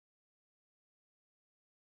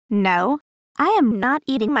No, I am not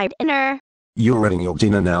eating my dinner. You're eating your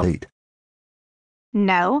dinner now, eat.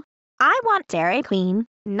 No, I want Dairy Queen,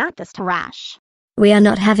 not this trash. We are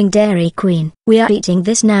not having Dairy Queen. We are eating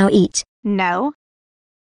this now, eat. No.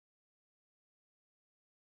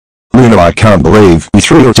 Luna, I can't believe you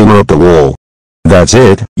threw your dinner at the wall. That's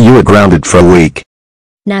it, you are grounded for a week.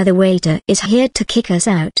 Now the waiter is here to kick us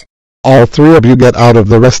out. All three of you get out of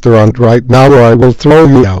the restaurant right now or I will throw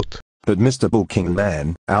you out. But Mr.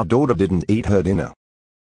 Pulkkinen-Mann, our daughter didn't eat her dinner.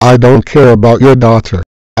 I don't care about your daughter.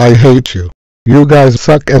 I hate you. You guys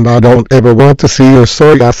suck and I don't ever want to see your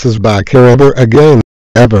sorry asses back here ever again.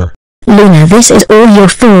 Ever. Luna, this is all your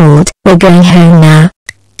fault. We're going home now.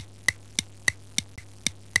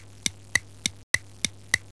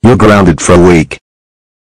 You're grounded for a week.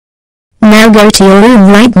 Now go to your room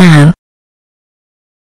right now.